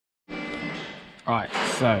Right,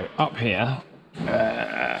 so up here,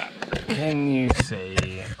 can you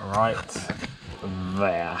see right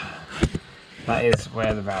there? That is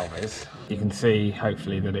where the valve is. You can see,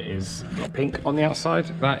 hopefully, that it is pink on the outside.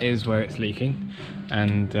 That is where it's leaking.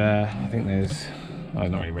 And I think there's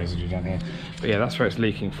not really residue down here. But yeah, that's where it's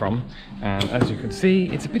leaking from. And as you can see,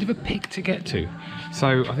 it's a bit of a pig to get to.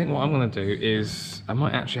 So I think what I'm gonna do is, I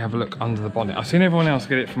might actually have a look under the bonnet. I've seen everyone else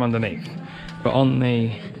get it from underneath. But on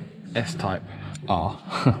the S-Type R,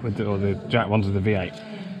 or the Jack ones with the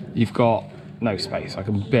V8, you've got no space. I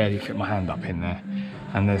can barely fit my hand up in there.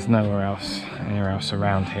 And there's anywhere else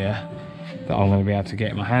around here that I'm going to be able to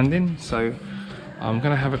get my hand in. So I'm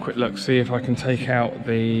going to have a quick look, see if I can take out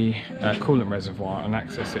the coolant reservoir and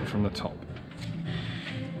access it from the top.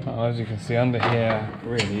 As you can see, under here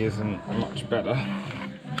really isn't much better.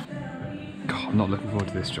 God, I'm not looking forward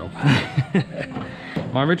to this job.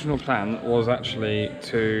 My original plan was actually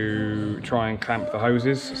to try and clamp the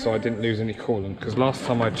hoses so I didn't lose any coolant, because last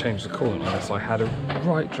time I changed the coolant on this I had a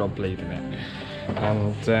right job bleeding it.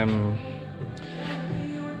 And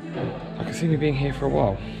I can see me being here for a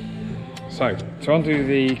while. So, to undo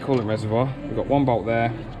the coolant reservoir, we've got one bolt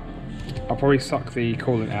there. I'll probably suck the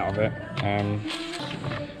coolant out of it.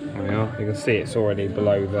 There we are. You can see it's already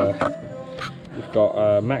below the... We've got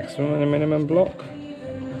a maximum and a minimum block,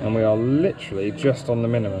 and we are literally just on the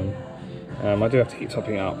minimum. I do have to keep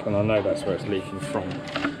topping it up, and I know that's where it's leaking from.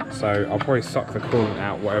 So I'll probably suck the coolant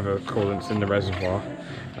out, whatever coolant's in the reservoir,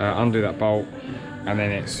 undo that bolt, and then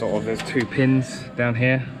it's sort of, there's two pins down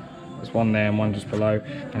here. There's one there and one just below,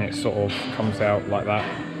 and it sort of comes out like that.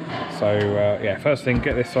 So yeah, first thing,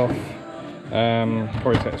 get this off.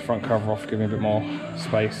 Probably take this front cover off, give me a bit more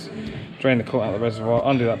space. Drain the coolant out of the reservoir,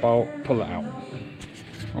 undo that bolt, pull that out.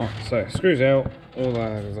 Right, so screws out,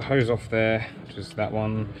 there's a hose off there, which is that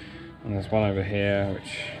one, and there's one over here,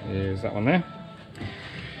 which is that one there.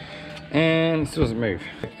 And it still doesn't move.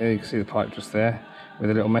 You can see the pipe just there with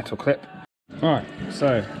a little metal clip. Right,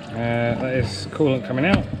 so that is coolant coming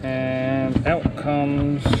out, and out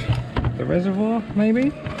comes the reservoir,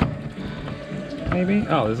 maybe? Maybe?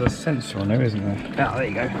 Oh, there's a sensor on there, isn't there? Ah, there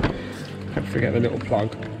you go. Don't forget the little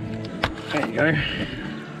plug. There you go.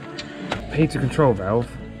 Heater control valve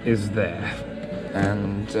is there,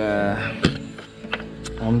 and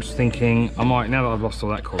I'm just thinking I might, now that I've lost all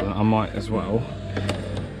that coolant, I might as well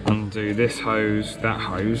undo this hose, that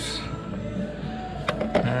hose,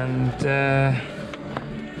 and to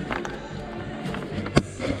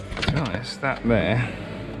be honest, that there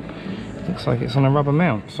looks like it's on a rubber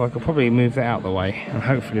mount, so I could probably move that out of the way, and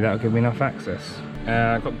hopefully that'll give me enough access.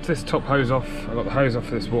 I've got this top hose off, I've got the hose off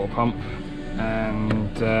for this water pump,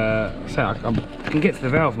 and so I can get to the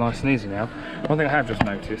valve nice and easy now. One thing I have just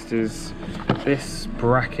noticed is this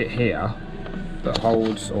bracket here that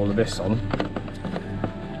holds all of this on,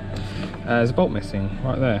 there's a bolt missing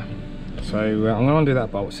right there. So I'm going to undo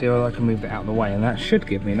that bolt, see how I can move it out of the way, and that should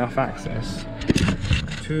give me enough access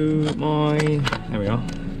to my, there we are,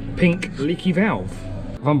 pink leaky valve.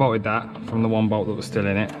 I've unbolted that from the one bolt that was still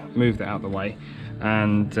in it, moved it out of the way,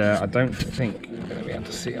 and I don't think you're going to be able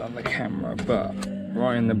to see it on the camera, but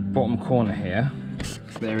right in the bottom corner here,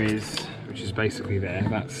 there is, which is basically there,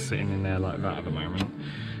 that's sitting in there like that at the moment.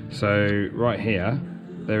 So right here,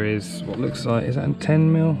 there is what looks like, is that a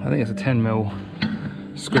 10mm? I think it's a 10mm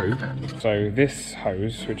screw. So this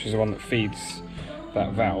hose, which is the one that feeds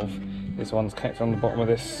that valve, is the one that's connected on the bottom of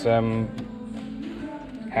this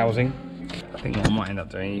housing. I think what I might end up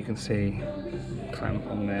doing, you can see clamp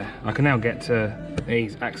on there. I can now get to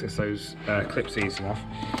access those clips easy enough,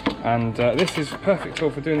 and this is a perfect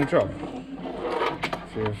tool for doing the job.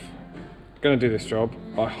 If you're going to do this job,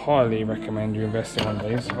 I highly recommend you invest in one of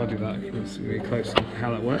these. If I do that, you can see really close to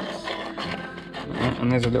how that works.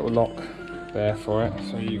 And there's a little lock there for it,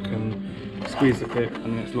 so you can squeeze the clip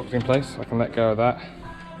and it's locked in place. I can let go of that.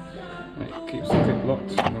 It keeps the clip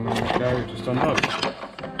locked, and then when you let go, it just undoes.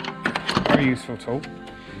 Very useful tool.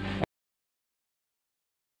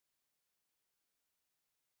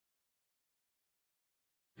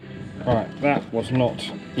 Right, that was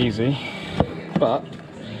not easy, but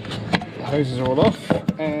the hoses are all off,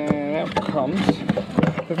 and out comes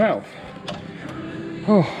the valve.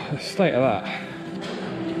 Oh, the state of that.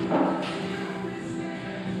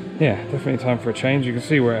 Yeah, definitely time for a change. You can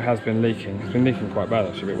see where it has been leaking. It's been leaking quite bad,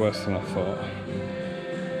 actually, a bit worse than I thought.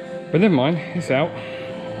 But never mind, it's out.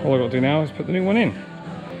 All I've got to do now is put the new one in.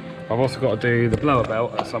 I've also got to do the blower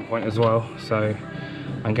belt at some point as well, so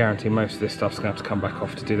I guarantee most of this stuff's going to have to come back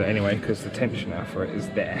off to do that anyway, because the tensioner for it is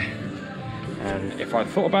there. And if I'd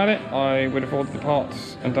thought about it, I would have ordered the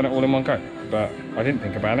parts and done it all in one go. But I didn't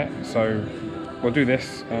think about it, so we'll do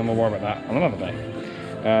this and we'll worry about that on another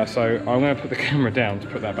day. So I'm going to put the camera down to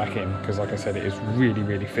put that back in, because like I said, it is really,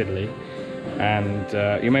 really fiddly,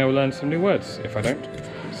 and you may all learn some new words if I don't.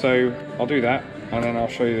 So I'll do that, and then I'll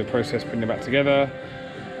show you the process putting it back together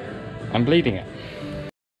and bleeding it.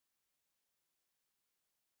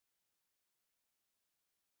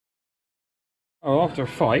 Oh, after a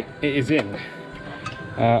fight, it is in.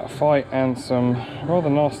 A fight and some rather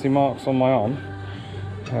nasty marks on my arm.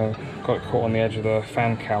 Got it caught on the edge of the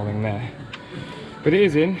fan cowling there. But it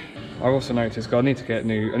is in. I also noticed I need to put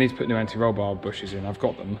new anti-roll bar bushes in. I've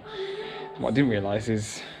got them. What I didn't realise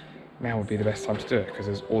is now would be the best time to do it, because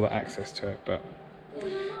there's all that access to it. But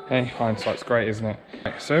hey, hindsight's great, isn't it?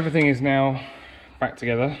 So everything is now back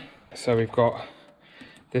together. So we've got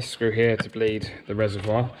this screw here to bleed the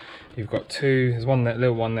reservoir. You've got two, there's one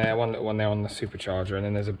little one there on the supercharger, and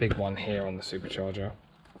then there's a big one here on the supercharger.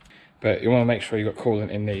 But you want to make sure you've got coolant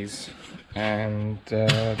in these, and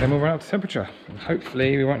then we'll run up to temperature. And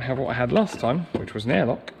hopefully we won't have what I had last time, which was an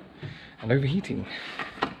airlock and overheating.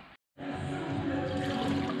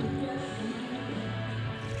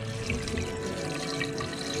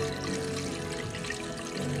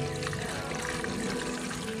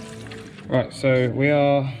 Right, so we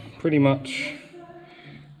are pretty much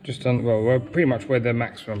just on, well, we're pretty much where the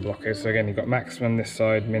maximum block is. So again, you've got maximum this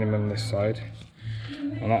side, minimum this side,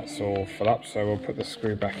 and that's all full up. So we'll put the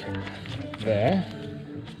screw back in there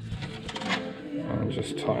and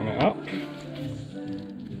just tighten it up.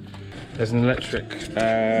 There's an electric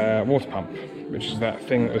water pump, which is that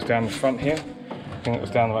thing that was down the front here, the thing that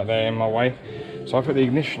was down right there in my way. So I put the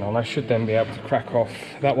ignition on. I should then be able to crack off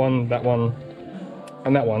that one,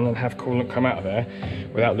 and that one, and have coolant come out of there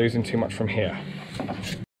without losing too much from here.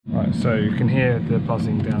 Right, so you can hear the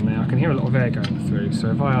buzzing down there. I can hear a lot of air going through. So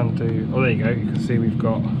if I undo, oh, there you go. You can see we've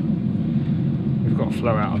got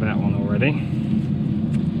flow out of that one already.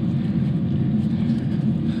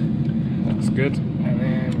 That's good. And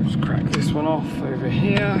then we'll just crack this one off over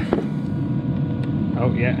here.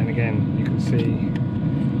 Oh yeah, and again you can see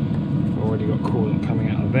we've already got coolant coming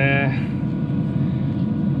out of there.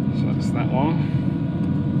 So that's that one.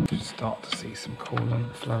 Start to see some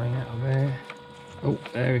coolant flowing out of there. Oh,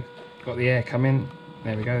 there we got the air coming.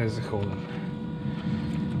 There we go, there's the coolant.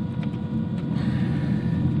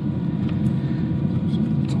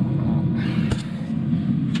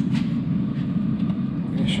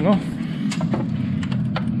 Ignition off.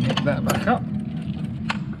 Get that back up.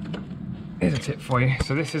 Here's a tip for you.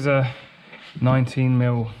 So this is a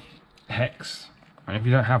 19mm hex, and if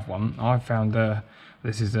you don't have one, I found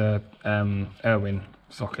this is a Irwin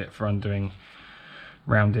socket for undoing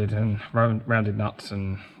rounded nuts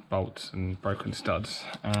and bolts and broken studs,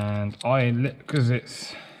 and because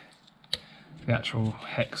it's the actual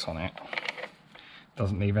hex on it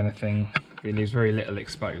doesn't leave anything, it leaves very little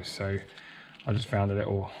exposed, so I just found a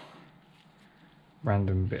little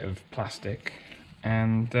random bit of plastic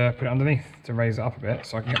and put it underneath to raise it up a bit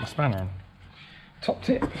so I can get my spanner on. Top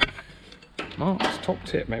tip, Mark's top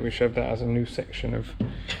tip. Maybe we should have that as a new section of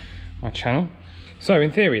my channel. So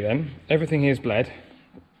in theory then, everything here's bled.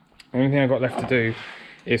 The only thing I've got left to do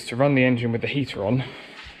is to run the engine with the heater on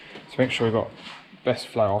to make sure we've got best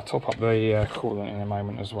flow. I'll top up the coolant in a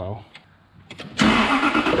moment as well.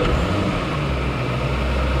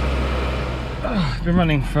 It's been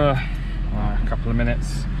running for a couple of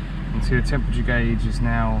minutes. You can see the temperature gauge is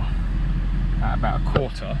now at about a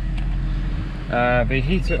quarter. The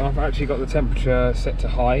heater, I've actually got the temperature set to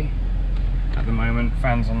high at the moment.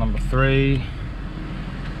 Fans on number 3.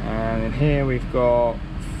 And in here we've got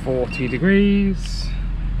 40 degrees,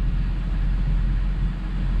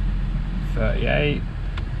 38,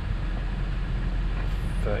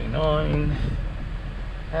 39,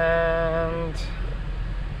 and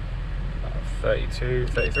 32,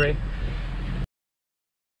 33.